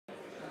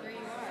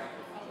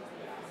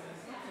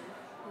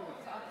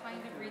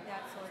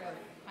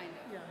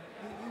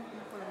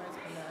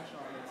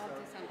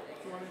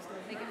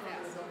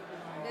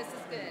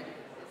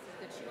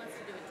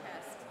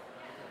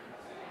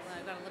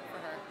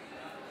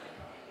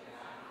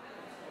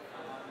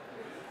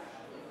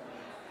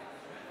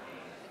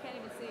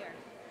see her.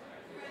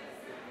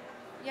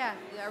 Yeah,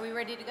 are we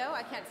ready to go?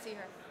 I can't see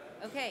her.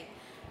 Okay.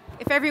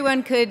 If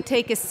everyone could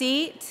take a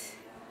seat.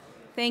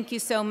 Thank you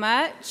so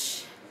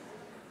much.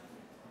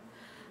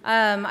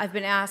 I've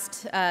been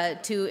asked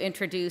to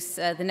introduce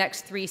the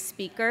next three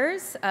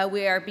speakers.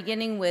 We are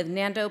beginning with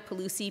Nando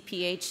Pelusi,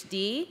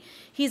 Ph.D.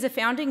 He's a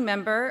founding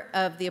member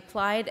of the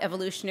Applied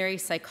Evolutionary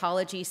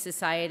Psychology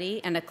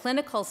Society and a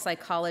clinical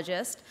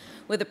psychologist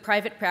with a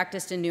private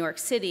practice in New York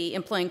City,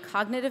 employing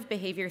cognitive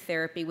behavior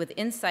therapy with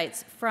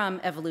insights from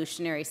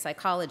evolutionary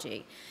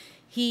psychology.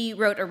 He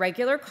wrote a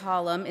regular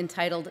column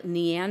entitled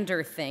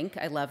Neanderthink,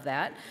 I love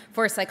that,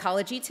 for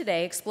Psychology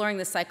Today, exploring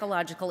the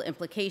psychological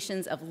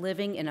implications of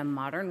living in a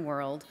modern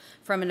world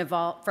from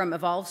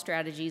evolved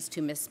strategies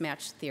to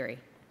mismatched theory.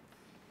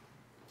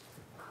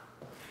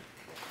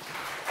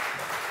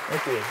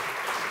 Thank you.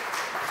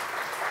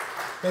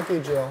 Thank you,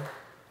 Jill.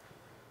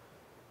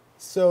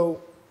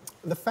 So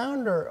the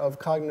founder of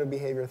cognitive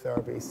behavior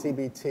therapy,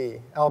 CBT,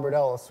 Albert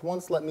Ellis,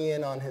 once let me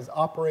in on his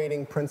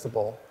operating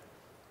principle,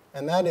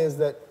 and that is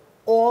that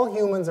all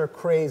humans are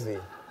crazy.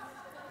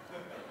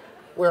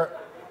 We're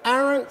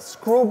arrant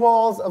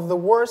screwballs of the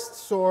worst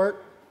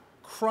sort,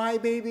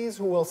 crybabies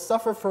who will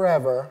suffer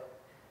forever,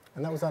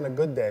 and that was on a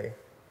good day.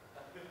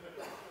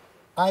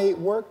 I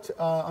worked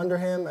under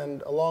him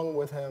and along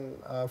with him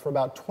for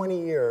about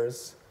 20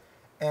 years,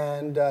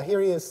 and here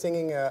he is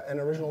singing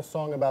an original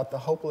song about the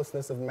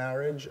hopelessness of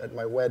marriage at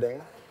my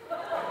wedding.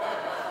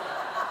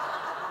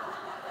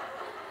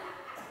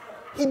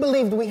 He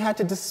believed we had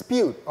to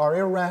dispute our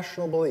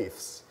irrational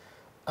beliefs.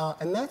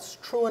 And that's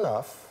true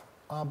enough,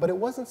 but it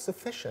wasn't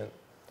sufficient,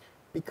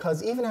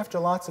 because even after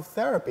lots of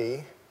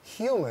therapy,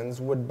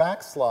 humans would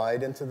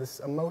backslide into this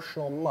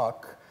emotional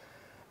muck.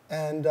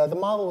 And the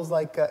model was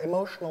like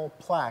emotional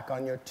plaque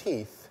on your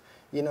teeth.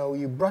 You know,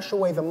 you brush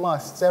away the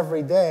musts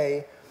every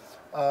day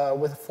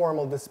with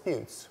formal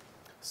disputes.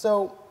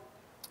 So,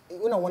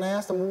 you know, when I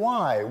asked them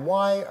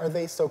why are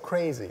they so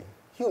crazy?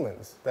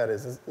 Humans, that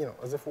is, you know,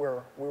 as if we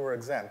were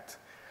exempt.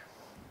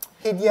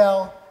 He'd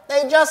yell,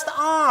 "They just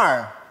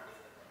are!"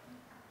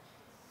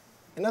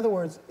 In other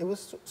words, it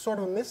was sort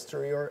of a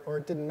mystery, or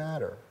it didn't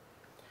matter.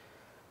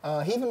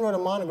 He even wrote a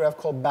monograph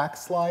called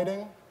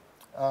Backsliding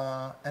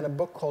and a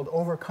book called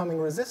Overcoming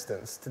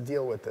Resistance to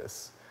deal with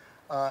this.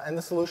 And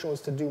the solution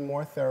was to do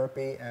more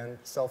therapy and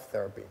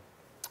self-therapy.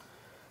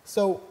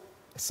 So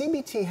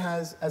CBT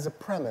has as a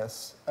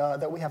premise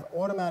that we have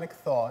automatic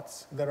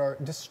thoughts that are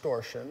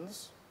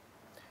distortions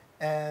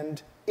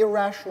and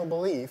irrational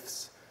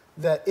beliefs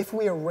that if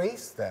we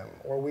erase them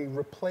or we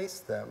replace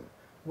them,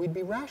 we'd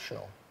be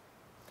rational.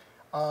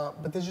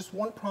 But there's just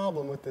one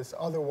problem with this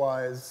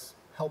otherwise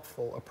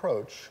helpful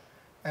approach.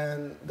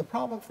 And the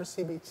problem for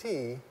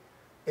CBT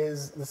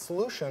is the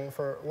solution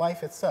for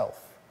life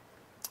itself,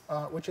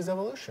 which is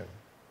evolution.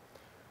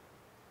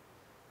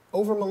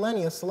 Over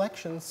millennia,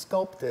 selection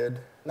sculpted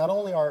not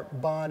only our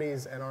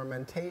bodies and our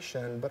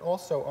mentation, but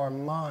also our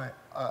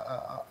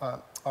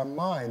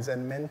minds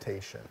and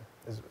mentation,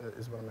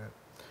 is what I meant.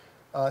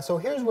 So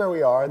here's where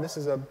we are. This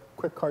is a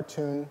quick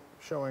cartoon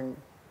showing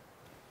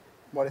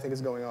what I think is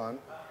going on.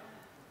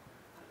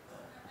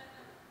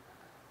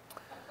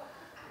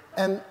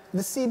 And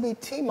the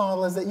CBT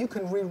model is that you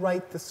can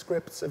rewrite the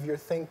scripts of your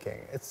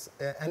thinking.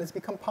 And it's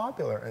become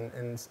popular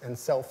in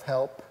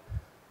self-help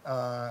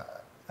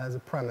as a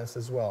premise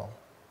as well.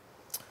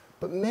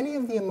 But many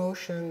of the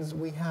emotions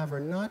we have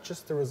are not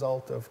just the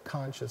result of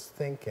conscious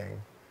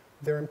thinking.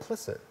 They're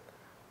implicit.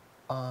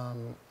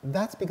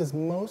 That's because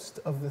most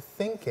of the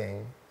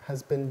thinking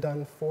has been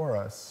done for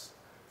us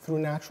through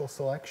natural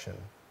selection.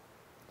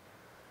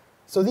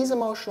 So these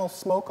emotional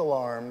smoke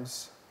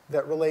alarms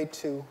that relate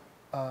to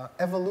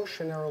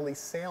evolutionarily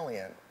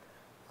salient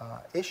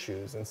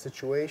issues and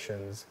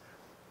situations.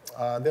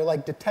 They're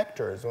like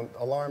detectors, when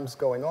alarms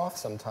going off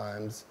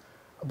sometimes,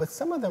 but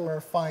some of them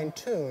are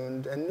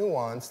fine-tuned and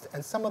nuanced,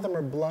 and some of them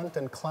are blunt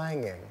and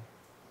clanging.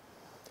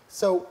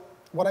 So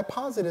what I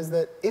posit is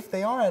that if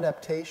they are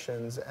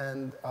adaptations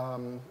and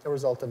a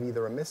result of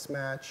either a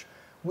mismatch,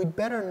 we'd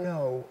better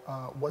know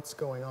what's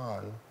going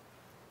on.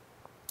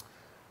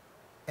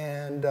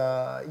 And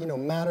you know,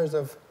 matters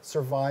of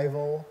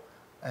survival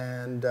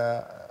and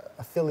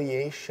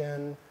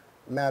affiliation,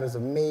 matters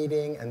of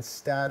mating and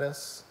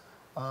status.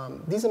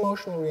 These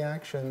emotional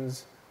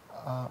reactions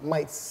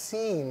might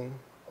seem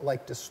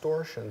like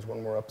distortions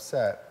when we're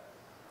upset,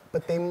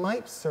 but they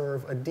might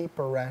serve a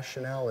deeper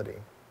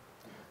rationality.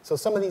 So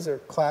some of these are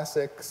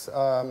classics,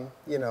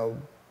 you know,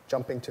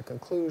 jumping to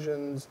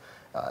conclusions.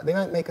 They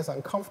might make us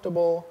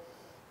uncomfortable,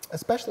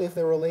 especially if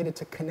they're related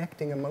to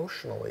connecting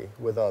emotionally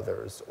with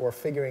others or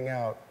figuring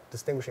out,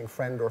 distinguishing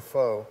friend or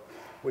foe,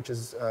 which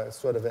is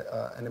sort of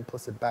an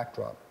implicit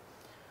backdrop.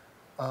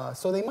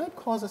 So they might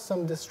cause us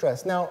some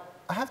distress. Now,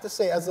 I have to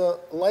say, as a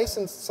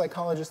licensed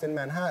psychologist in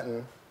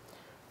Manhattan,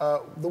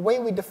 the way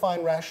we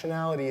define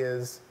rationality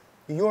is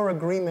your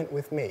agreement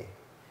with me.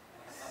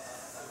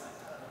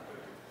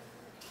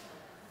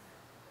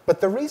 But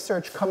the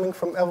research coming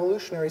from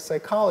evolutionary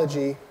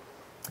psychology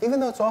even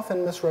though it's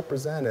often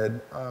misrepresented,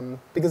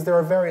 because there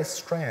are various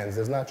strands,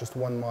 there's not just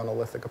one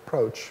monolithic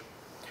approach,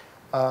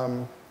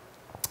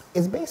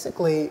 is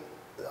basically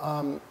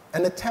an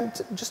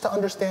attempt just to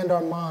understand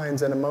our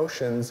minds and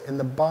emotions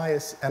and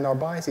our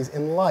biases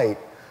in light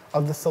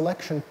of the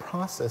selection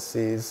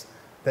processes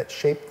that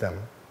shape them.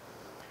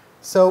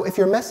 So if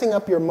you're messing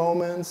up your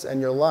moments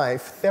and your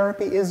life,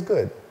 therapy is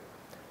good.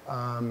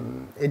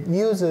 It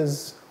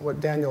uses what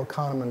Daniel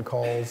Kahneman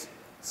calls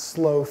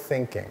slow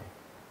thinking.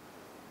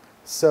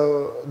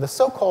 So the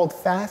so-called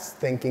fast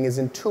thinking is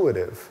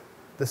intuitive.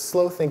 The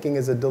slow thinking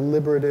is a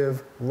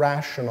deliberative,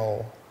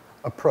 rational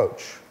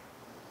approach.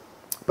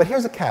 But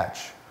here's a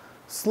catch.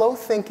 Slow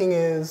thinking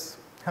is,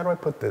 how do I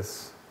put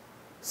this?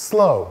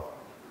 Slow.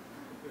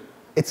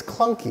 It's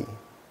clunky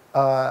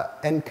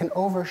and can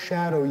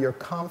overshadow your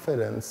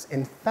confidence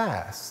in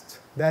fast,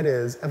 that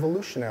is,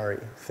 evolutionary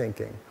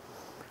thinking.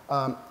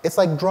 It's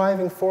like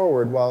driving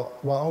forward while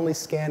only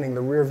scanning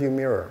the rearview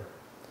mirror.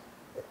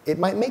 It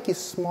might make you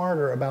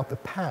smarter about the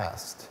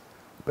past,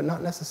 but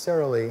not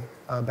necessarily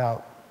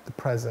about the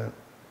present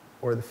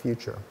or the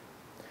future.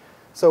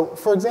 So,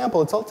 for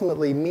example, it's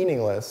ultimately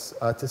meaningless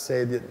to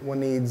say that one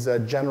needs a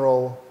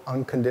general,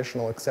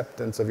 unconditional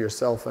acceptance of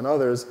yourself and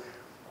others,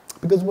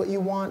 because what you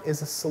want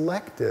is a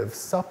selective,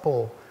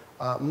 supple,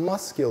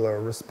 muscular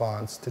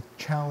response to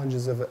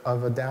challenges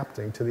of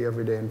adapting to the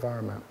everyday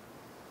environment.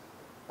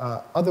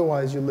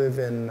 Otherwise, you live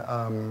in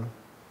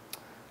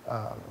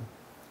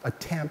a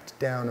tamped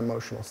down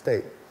emotional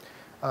state.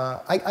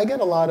 I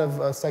get a lot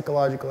of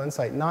psychological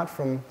insight, not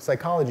from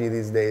psychology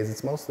these days,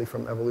 it's mostly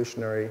from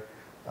evolutionary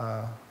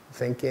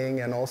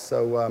thinking, and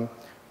also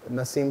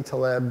Nassim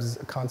Taleb's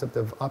concept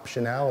of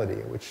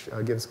optionality, which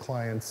gives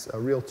clients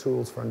real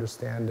tools for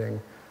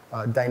understanding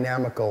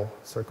dynamical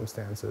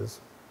circumstances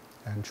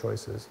and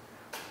choices.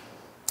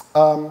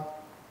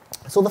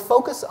 So the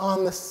focus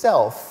on the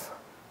self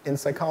in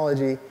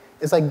psychology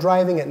is like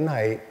driving at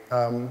night.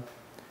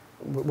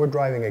 We're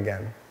driving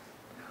again.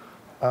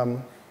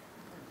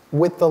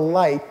 With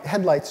the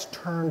headlights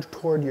turned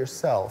toward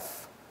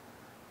yourself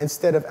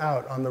instead of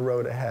out on the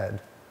road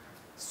ahead.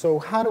 So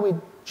how do we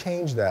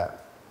change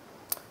that?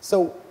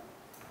 So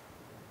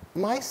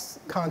my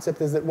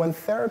concept is that when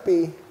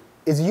therapy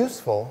is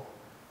useful,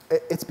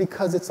 it's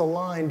because it's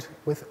aligned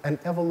with an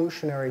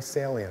evolutionary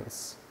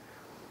salience.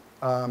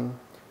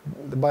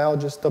 The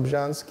biologist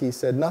Dobzhansky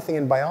said, nothing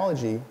in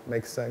biology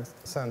makes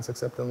sense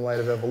except in the light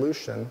of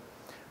evolution.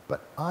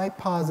 But I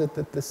posit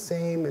that the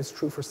same is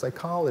true for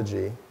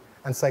psychology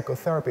and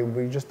psychotherapy.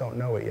 We just don't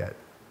know it yet.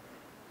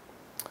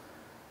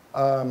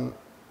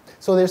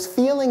 So there's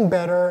feeling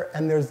better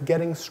and there's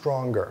getting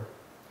stronger.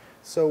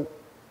 So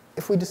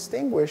if we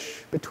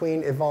distinguish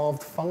between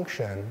evolved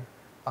function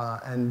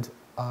and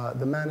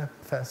the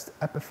manifest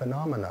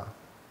epiphenomena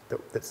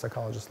that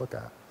psychologists look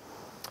at,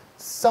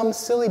 some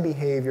silly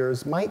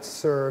behaviors might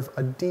serve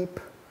a deep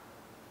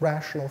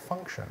rational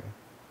function.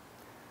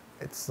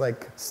 It's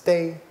like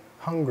stay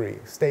hungry,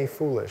 stay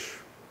foolish.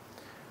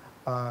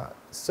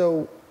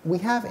 So we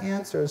have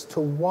answers to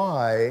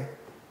why,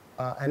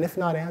 and if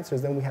not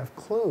answers, then we have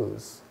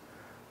clues.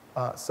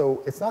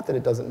 So it's not that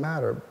it doesn't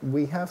matter.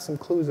 We have some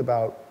clues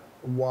about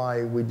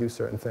why we do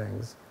certain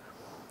things.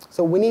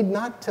 So we need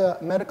not to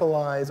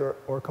medicalize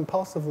or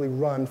compulsively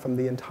run from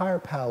the entire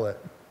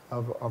palette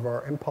of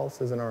our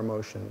impulses and our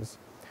emotions,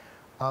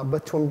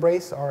 but to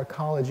embrace our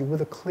ecology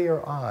with a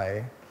clear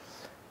eye.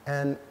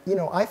 And, you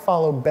know, I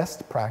follow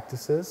best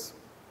practices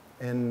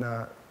in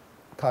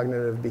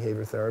cognitive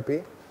behavior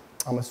therapy.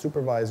 I'm a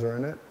supervisor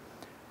in it.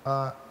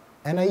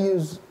 And I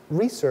use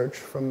research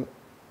from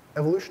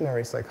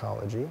evolutionary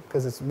psychology,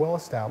 because it's well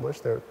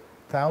established. There are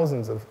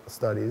thousands of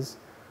studies.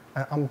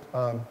 I'm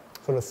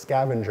sort of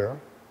scavenger.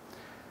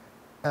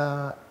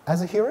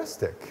 As a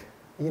heuristic,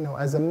 you know,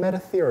 as a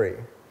meta-theory.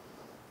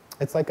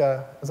 It's like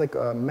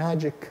a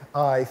magic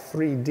eye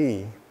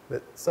 3D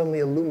that suddenly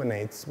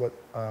illuminates what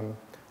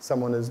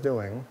someone is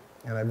doing,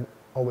 and I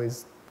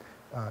always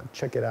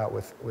check it out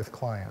with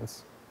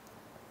clients.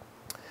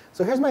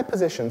 So here's my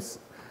positions.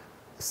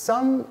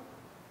 Some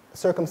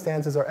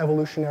circumstances are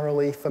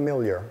evolutionarily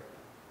familiar,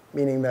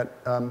 meaning that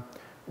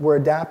we're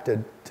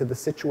adapted to the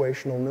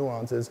situational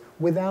nuances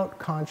without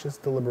conscious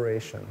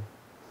deliberation.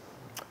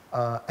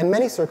 And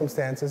many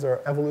circumstances are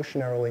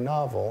evolutionarily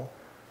novel,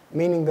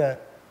 meaning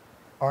that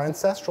our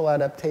ancestral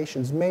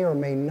adaptations may or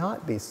may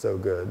not be so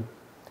good,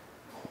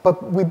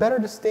 but we better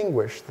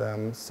distinguish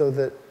them so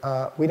that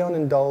we don't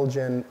indulge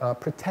in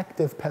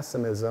protective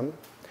pessimism.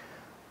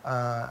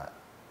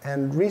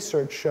 And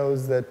research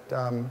shows that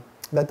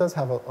that does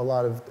have a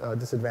lot of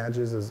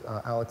disadvantages, as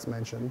Alex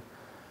mentioned.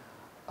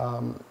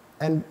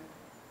 And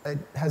it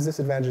has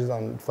disadvantages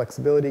on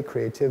flexibility,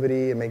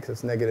 creativity. It makes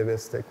us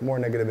negativistic, more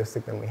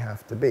negativistic than we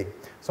have to be.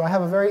 So I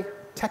have a very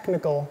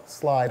technical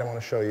slide I want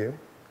to show you.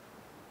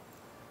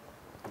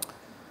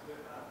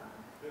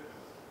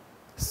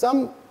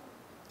 Some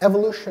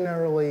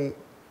evolutionarily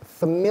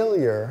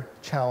familiar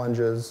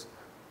challenges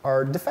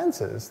are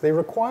defenses. They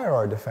require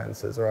our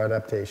defenses or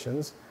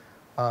adaptations,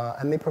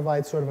 and they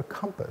provide sort of a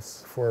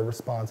compass for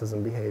responses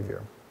and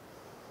behavior.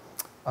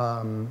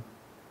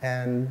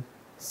 and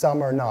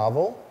some are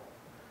novel.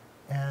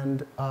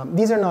 And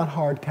these are not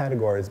hard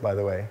categories, by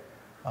the way.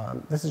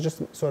 This is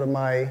just sort of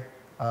my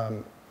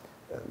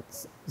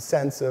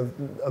sense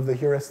of the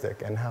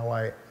heuristic and how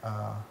I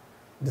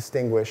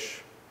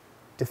distinguish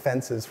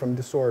defenses from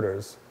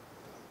disorders.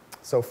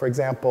 So for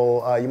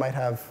example, you might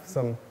have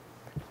some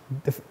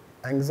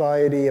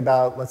anxiety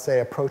about, let's say,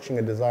 approaching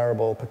a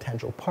desirable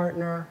potential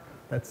partner.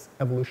 That's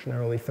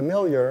evolutionarily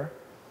familiar.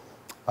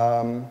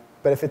 But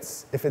if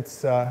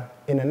it's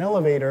in an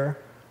elevator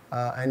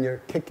and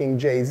you're kicking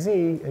Jay-Z,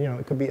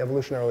 it could be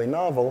evolutionarily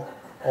novel,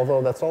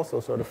 although that's also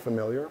sort of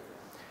familiar.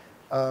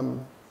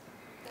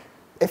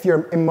 If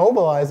you're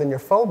immobilized and you're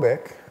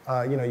phobic,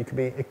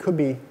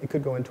 it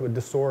could go into a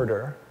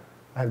disorder.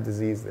 I have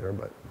disease there,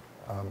 but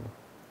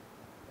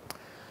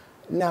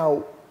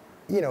now,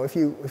 if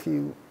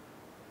you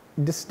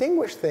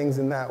distinguish things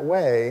in that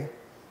way,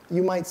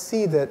 you might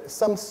see that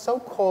some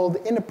so-called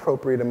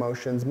inappropriate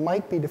emotions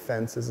might be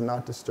defenses and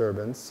not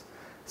disturbance.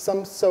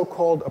 Some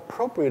so-called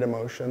appropriate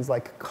emotions,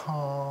 like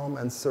calm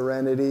and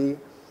serenity,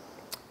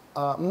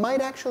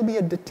 might actually be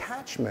a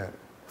detachment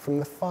from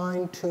the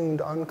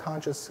fine-tuned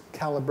unconscious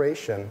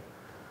calibration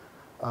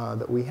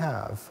that we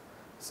have.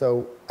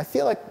 So I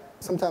feel like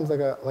sometimes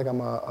like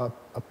I'm a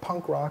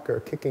punk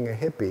rocker kicking a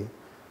hippie.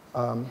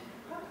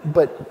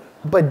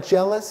 But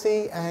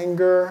jealousy,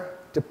 anger,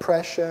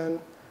 depression,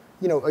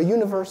 are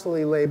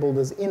universally labeled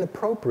as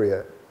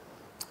inappropriate,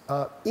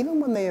 even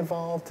when they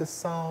evolve to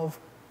solve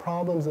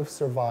problems of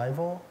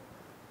survival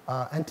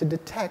and to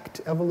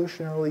detect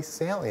evolutionarily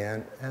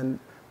salient and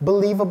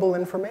believable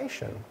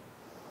information.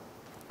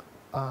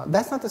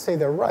 That's not to say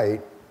they're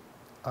right,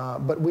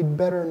 but we'd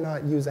better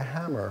not use a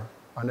hammer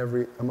on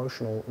every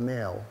emotional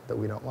nail that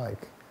we don't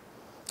like.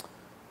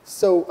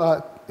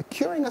 So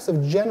curing us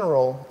of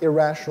general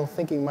irrational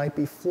thinking might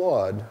be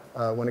flawed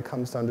when it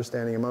comes to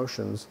understanding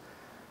emotions,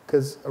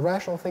 because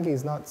irrational thinking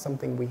is not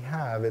something we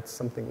have, it's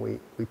something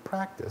we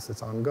practice,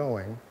 it's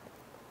ongoing.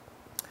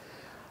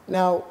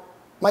 Now,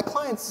 my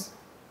clients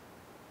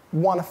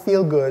want to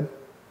feel good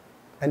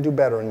and do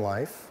better in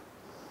life.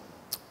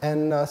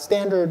 And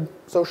standard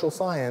social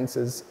science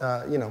is,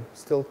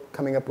 still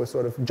coming up with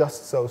sort of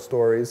just-so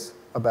stories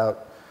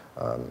about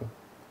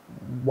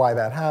why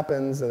that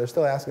happens. And they're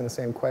still asking the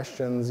same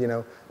questions.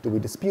 Do we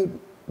dispute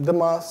the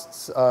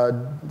musts?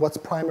 What's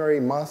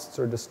primary musts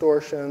or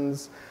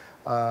distortions?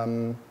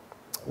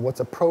 What's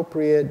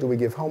appropriate? Do we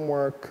give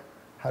homework?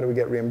 How do we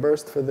get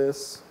reimbursed for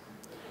this?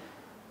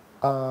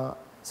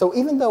 So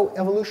even though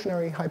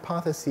evolutionary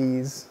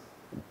hypotheses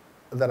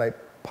that I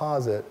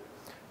posit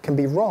can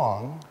be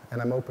wrong,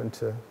 and I'm open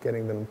to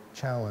getting them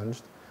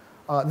challenged,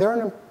 they're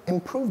an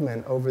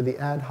improvement over the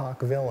ad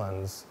hoc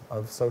villains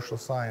of social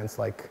science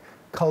like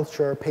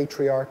culture,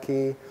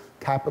 patriarchy,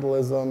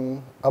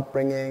 capitalism,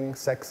 upbringing,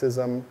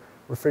 sexism,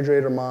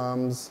 refrigerator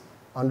moms,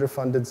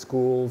 underfunded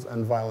schools,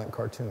 and violent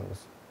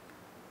cartoons.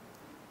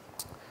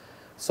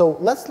 So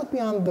let's look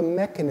beyond the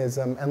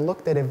mechanism and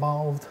look at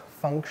evolved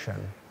function.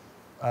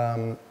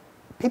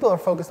 People are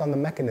focused on the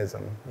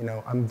mechanism.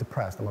 I'm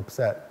depressed, I'm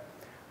upset.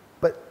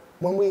 But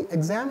when we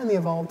examine the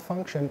evolved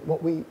function,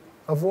 what we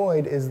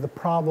avoid is the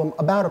problem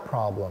about a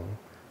problem.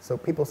 So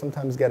people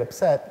sometimes get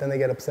upset, then they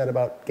get upset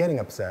about getting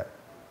upset.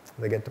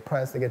 They get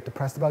depressed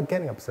about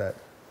getting upset.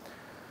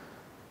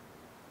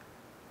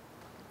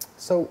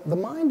 So the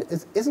mind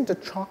isn't a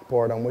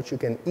chalkboard on which you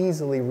can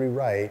easily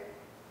rewrite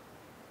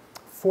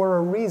for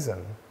a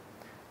reason.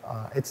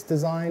 It's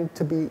designed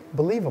to be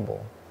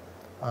believable.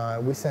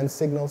 We send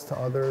signals to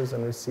others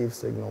and receive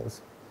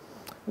signals.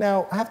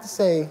 Now, I have to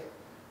say,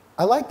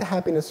 I like the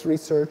happiness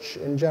research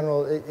in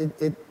general.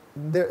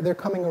 They're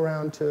coming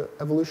around to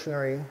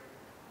evolutionary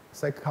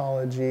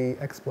psychology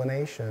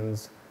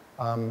explanations.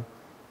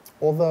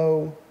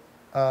 Although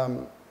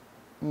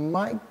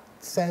my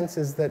sense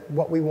is that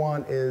what we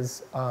want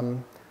is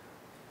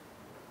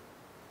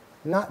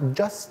not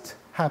just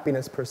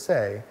happiness per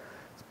se,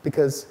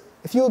 because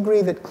if you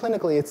agree that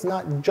clinically it's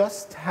not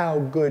just how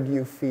good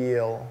you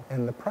feel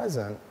in the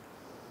present,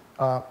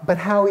 but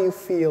how you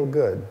feel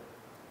good.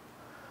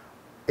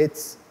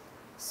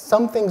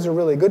 Some things are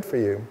really good for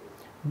you,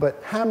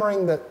 but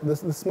hammering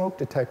the smoke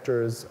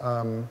detectors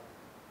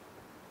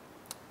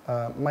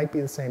might be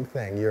the same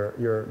thing.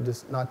 You're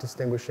just not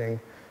distinguishing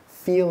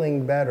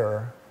feeling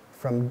better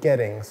from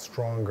getting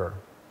stronger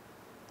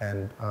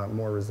and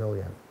more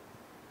resilient.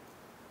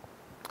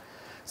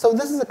 So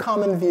this is a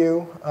common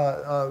view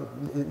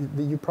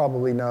that you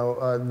probably know,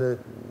 the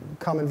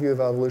common view of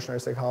evolutionary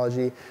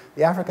psychology.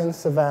 The African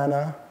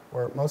savanna,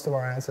 where most of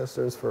our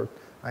ancestors for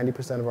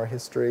 90% of our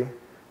history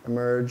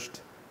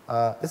emerged.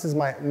 This is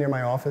near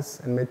my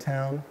office in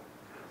Midtown.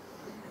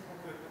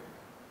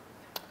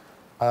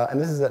 And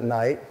this is at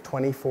night,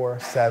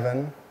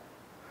 24/7.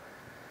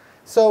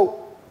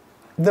 So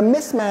the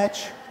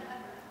mismatch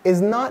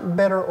is not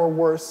better or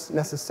worse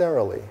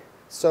necessarily.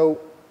 So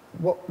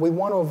what we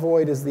want to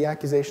avoid is the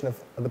accusation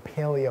of the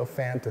paleo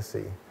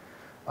fantasy.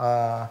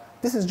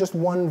 This is just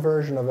one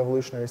version of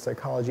evolutionary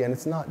psychology, and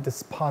it's not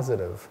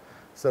dispositive.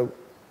 So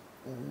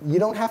you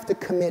don't have to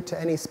commit to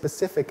any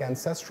specific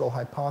ancestral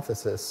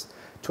hypothesis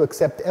to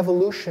accept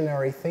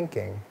evolutionary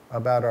thinking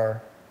about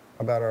our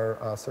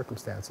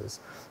circumstances.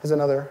 Here's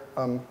another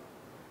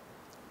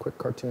quick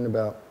cartoon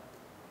about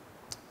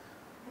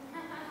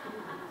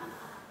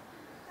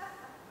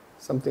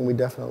something we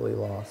definitely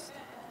lost.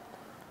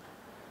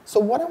 So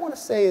what I want to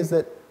say is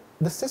that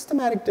the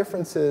systematic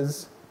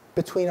differences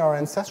between our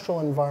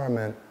ancestral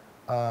environment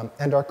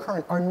and our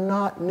current are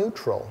not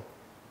neutral.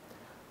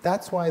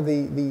 That's why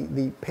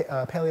the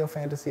paleo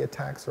fantasy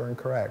attacks are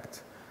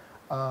incorrect.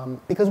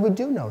 Because we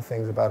do know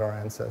things about our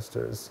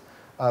ancestors.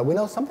 We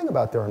know something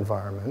about their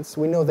environments.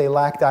 We know they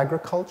lacked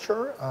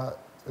agriculture,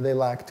 they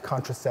lacked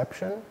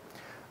contraception,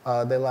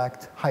 they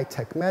lacked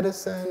high-tech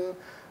medicine,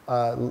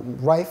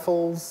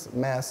 rifles,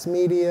 mass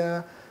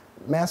media,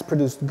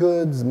 mass-produced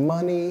goods,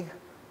 money,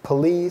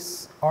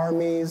 police,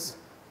 armies,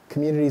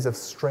 communities of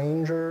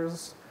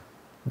strangers,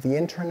 the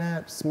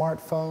internet,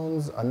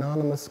 smartphones,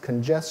 anonymous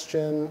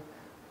congestion,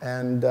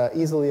 and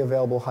easily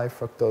available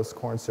high-fructose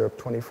corn syrup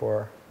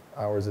 24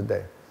 hours a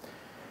day.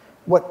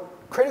 What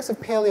critics of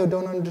paleo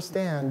don't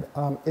understand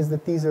is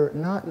that these are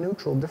not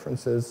neutral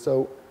differences.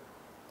 So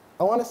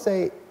I want to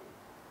say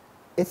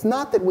it's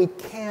not that we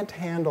can't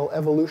handle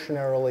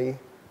evolutionarily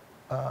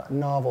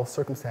novel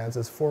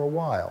circumstances for a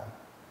while.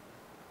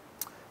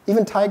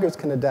 Even tigers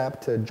can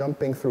adapt to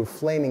jumping through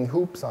flaming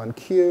hoops on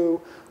cue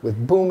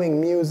with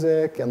booming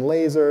music and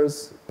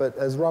lasers. But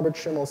as Robert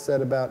Schimmel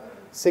said about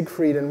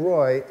Siegfried and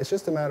Roy, it's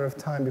just a matter of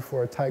time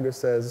before a tiger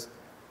says,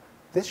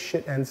 "This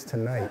shit ends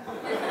tonight."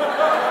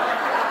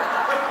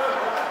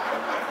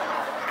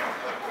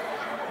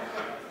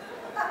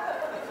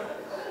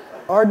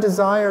 Our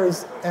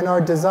desires and our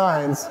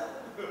designs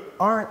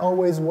aren't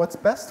always what's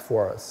best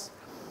for us.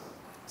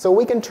 So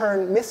we can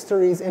turn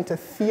mysteries into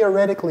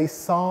theoretically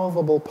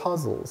solvable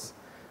puzzles.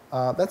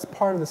 That's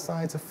part of the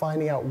science of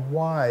finding out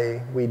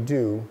why we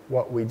do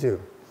what we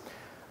do.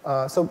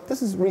 So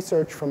this is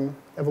research from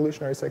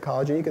evolutionary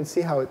psychology. You can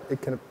see how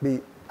it can be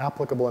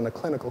applicable in a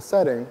clinical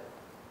setting.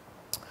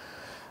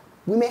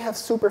 We may have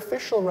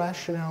superficial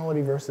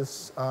rationality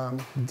versus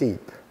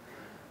deep.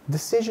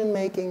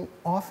 Decision-making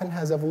often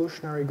has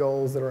evolutionary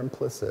goals that are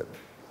implicit.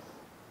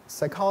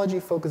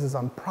 Psychology focuses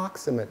on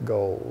proximate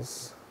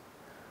goals,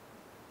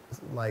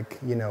 like,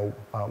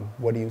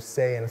 what do you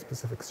say in a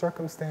specific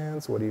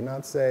circumstance? What do you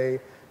not say?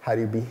 How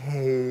do you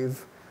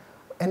behave?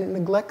 And it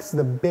neglects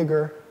the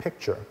bigger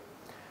picture.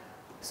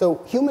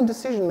 So human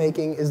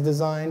decision-making is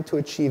designed to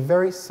achieve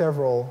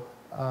several,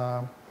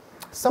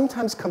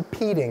 sometimes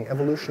competing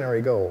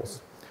evolutionary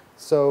goals.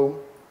 So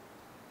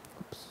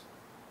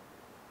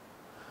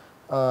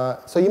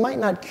you might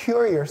not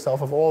cure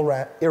yourself of all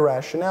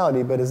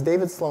irrationality, but as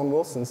David Sloan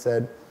Wilson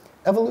said,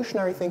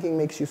 evolutionary thinking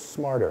makes you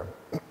smarter.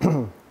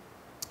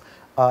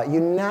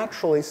 You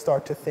naturally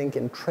start to think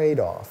in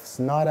trade-offs,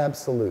 not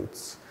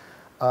absolutes.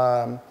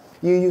 You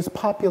use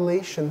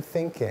population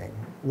thinking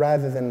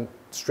rather than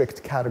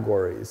strict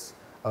categories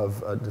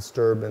of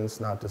disturbance,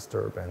 not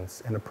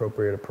disturbance,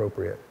 inappropriate,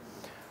 appropriate.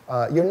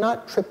 You're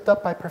not tripped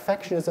up by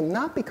perfectionism,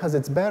 not because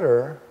it's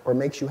better or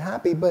makes you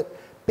happy, but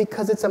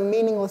because it's a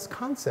meaningless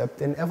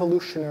concept in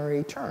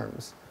evolutionary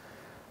terms.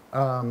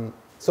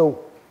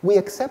 So we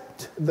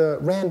accept the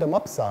random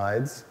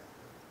upsides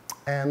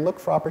and look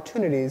for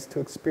opportunities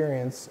to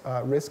experience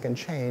risk and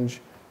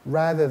change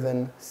rather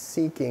than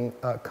seeking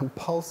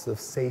compulsive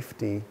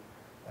safety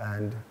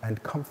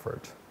and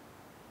comfort.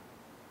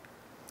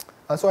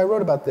 So I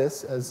wrote about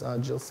this, as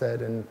Jill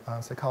said, in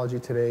Psychology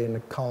Today in the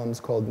columns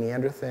called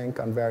Neanderthink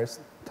on various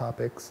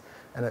topics.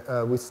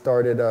 And we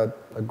started a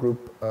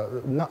group,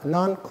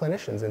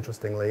 non-clinicians,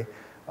 interestingly.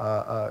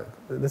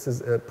 This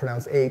is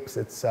pronounced APES.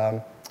 It's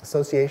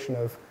Association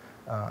of,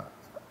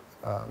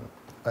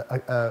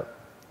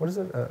 what is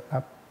it?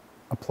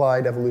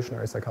 Applied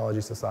Evolutionary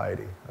Psychology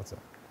Society. That's it.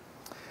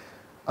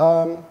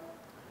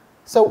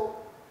 So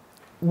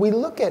we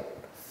look at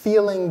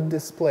feeling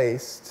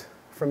displaced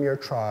from your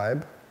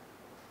tribe.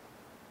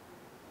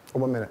 Oh,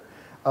 1 minute.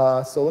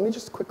 So let me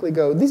just quickly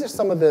go. These are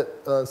some of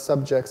the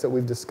subjects that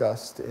we've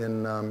discussed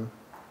in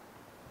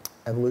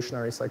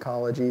evolutionary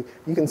psychology.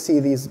 You can see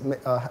these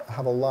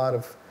have a lot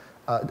of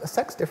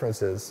sex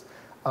differences.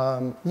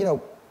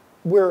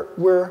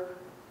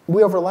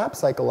 We overlap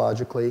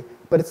psychologically,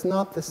 but it's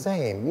not the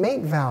same.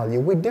 Mate value,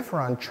 we differ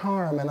on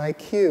charm and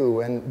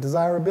IQ and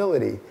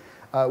desirability.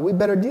 We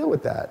better deal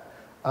with that.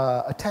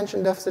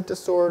 Attention deficit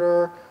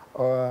disorder,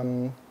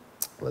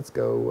 let's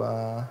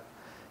go.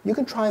 You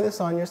can try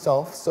this on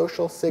yourself,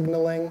 social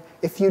signaling.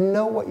 If you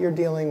know what you're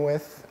dealing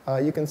with,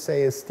 you can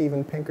say, as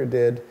Steven Pinker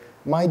did,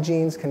 my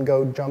genes can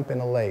go jump in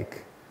a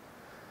lake.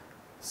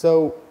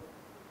 So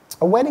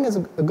a wedding is a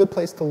good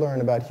place to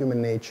learn about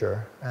human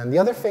nature. And the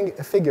other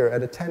figure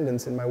at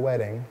attendance in my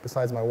wedding,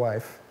 besides my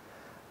wife,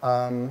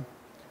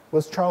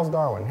 was Charles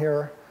Darwin.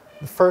 Here,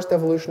 the first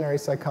evolutionary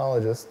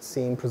psychologist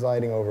seen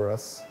presiding over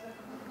us.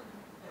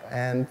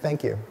 And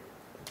thank you.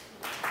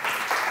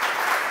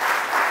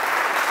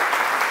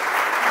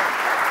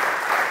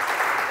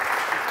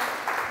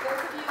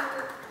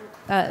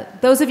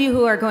 Those of you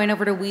who are going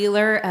over to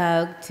Wheeler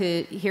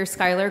to hear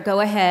Skylar,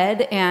 go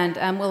ahead,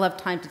 and we'll have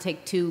time to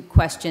take 2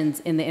 questions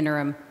in the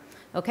interim.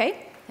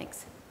 Okay?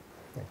 Thanks.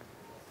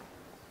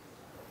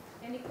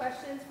 Any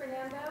questions for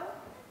Nando?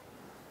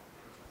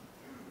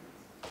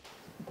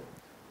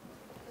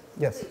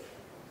 Yes. Please.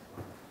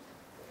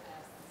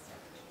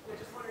 I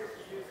just wonder if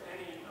you use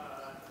any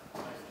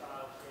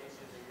lifestyle changes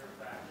in your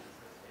practice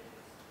these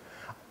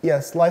days.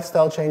 Yes,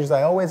 lifestyle changes.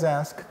 I always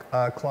ask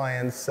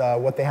clients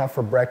what they have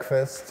for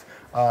breakfast,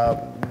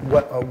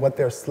 what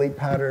their sleep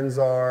patterns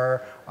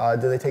are,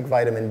 do they take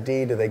vitamin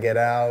D, do they get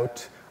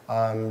out,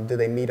 do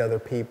they meet other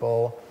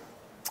people.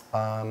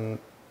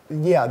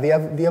 Yeah, the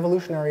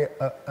evolutionary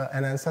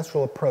and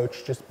ancestral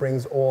approach just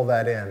brings all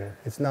that in.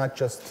 It's not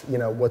just, you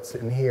know, what's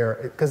in here,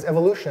 because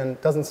evolution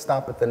doesn't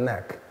stop at the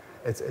neck.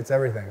 It's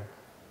everything.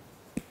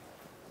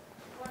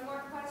 One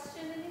more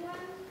question, anyone?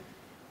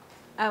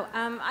 Oh,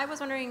 I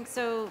was wondering,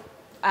 so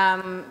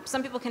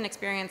some people can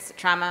experience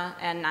trauma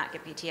and not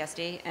get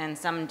PTSD, and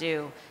some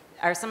do.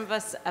 Are some of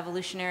us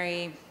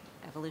evolutionarily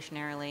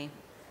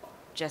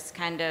just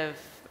kind of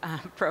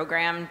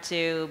programmed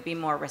to be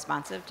more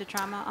responsive to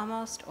trauma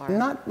almost? Or?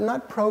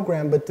 Not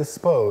programmed, but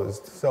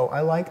disposed. So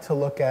I like to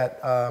look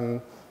at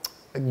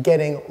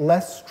getting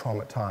less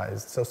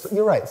traumatized. So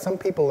you're right, some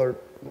people are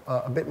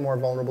a bit more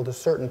vulnerable to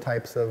certain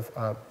types of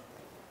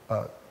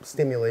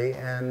stimuli,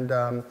 and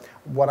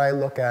what I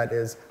look at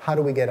is how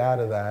do we get out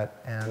of that,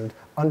 and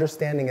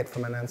understanding it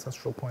from an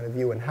ancestral point of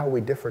view and how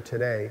we differ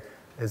today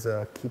is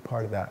a key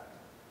part of that.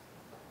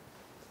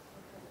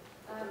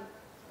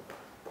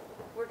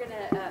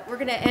 We're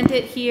gonna end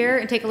it here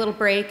and take a little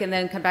break and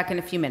then come back in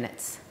a few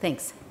minutes.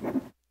 Thanks.